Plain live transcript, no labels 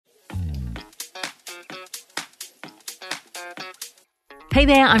Hey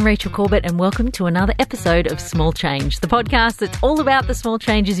there, I'm Rachel Corbett and welcome to another episode of Small Change, the podcast that's all about the small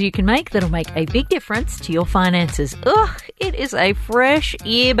changes you can make that'll make a big difference to your finances. Ugh, it is a fresh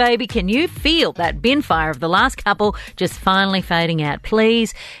year, baby. Can you feel that bin fire of the last couple just finally fading out?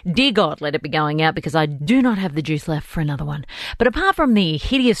 Please, dear God, let it be going out because I do not have the juice left for another one. But apart from the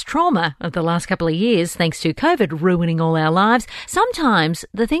hideous trauma of the last couple of years, thanks to COVID ruining all our lives, sometimes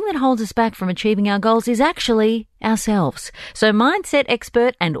the thing that holds us back from achieving our goals is actually ourselves. So mindset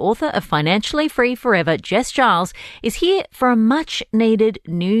expert and author of Financially Free Forever, Jess Giles, is here for a much needed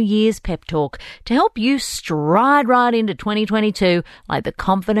New Year's pep talk to help you stride right into 2022 like the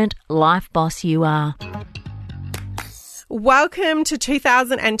confident life boss you are. Welcome to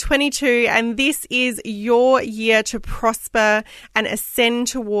 2022, and this is your year to prosper and ascend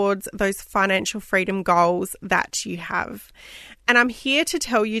towards those financial freedom goals that you have. And I'm here to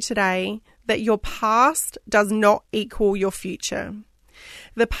tell you today that your past does not equal your future.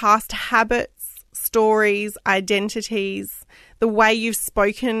 The past habits, stories, identities, the way you've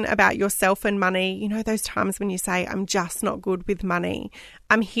spoken about yourself and money, you know, those times when you say, I'm just not good with money.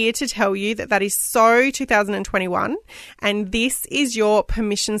 I'm here to tell you that that is so 2021, and this is your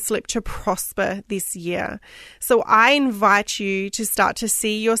permission slip to prosper this year. So I invite you to start to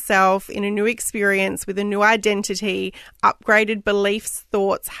see yourself in a new experience with a new identity, upgraded beliefs,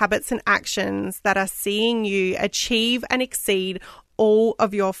 thoughts, habits, and actions that are seeing you achieve and exceed all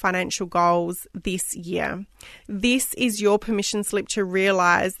of your financial goals this year. This is your permission slip to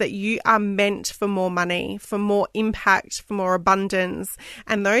realize that you are meant for more money, for more impact, for more abundance.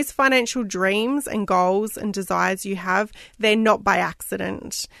 And those financial dreams and goals and desires you have, they're not by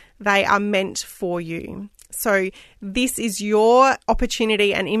accident. They are meant for you. So this is your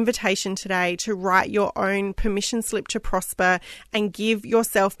opportunity and invitation today to write your own permission slip to prosper and give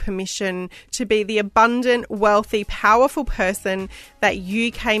yourself permission to be the abundant, wealthy, powerful person that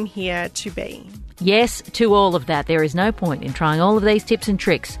you came here to be. Yes to all of that. There is no point in trying all of these tips and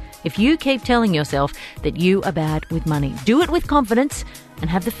tricks if you keep telling yourself that you are bad with money. Do it with confidence and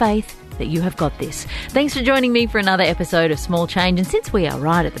have the faith that you have got this. Thanks for joining me for another episode of Small Change. And since we are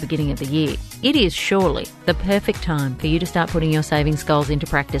right at the beginning of the year, it is surely the perfect time for you to start putting your savings goals into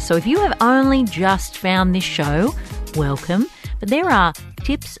practice. So if you have only just found this show, welcome. But there are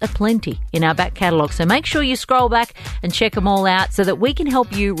tips aplenty in our back catalogue, so make sure you scroll back and check them all out so that we can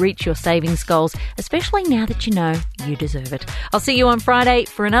help you reach your savings goals, especially now that you know you deserve it. I'll see you on Friday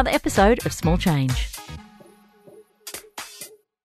for another episode of Small Change.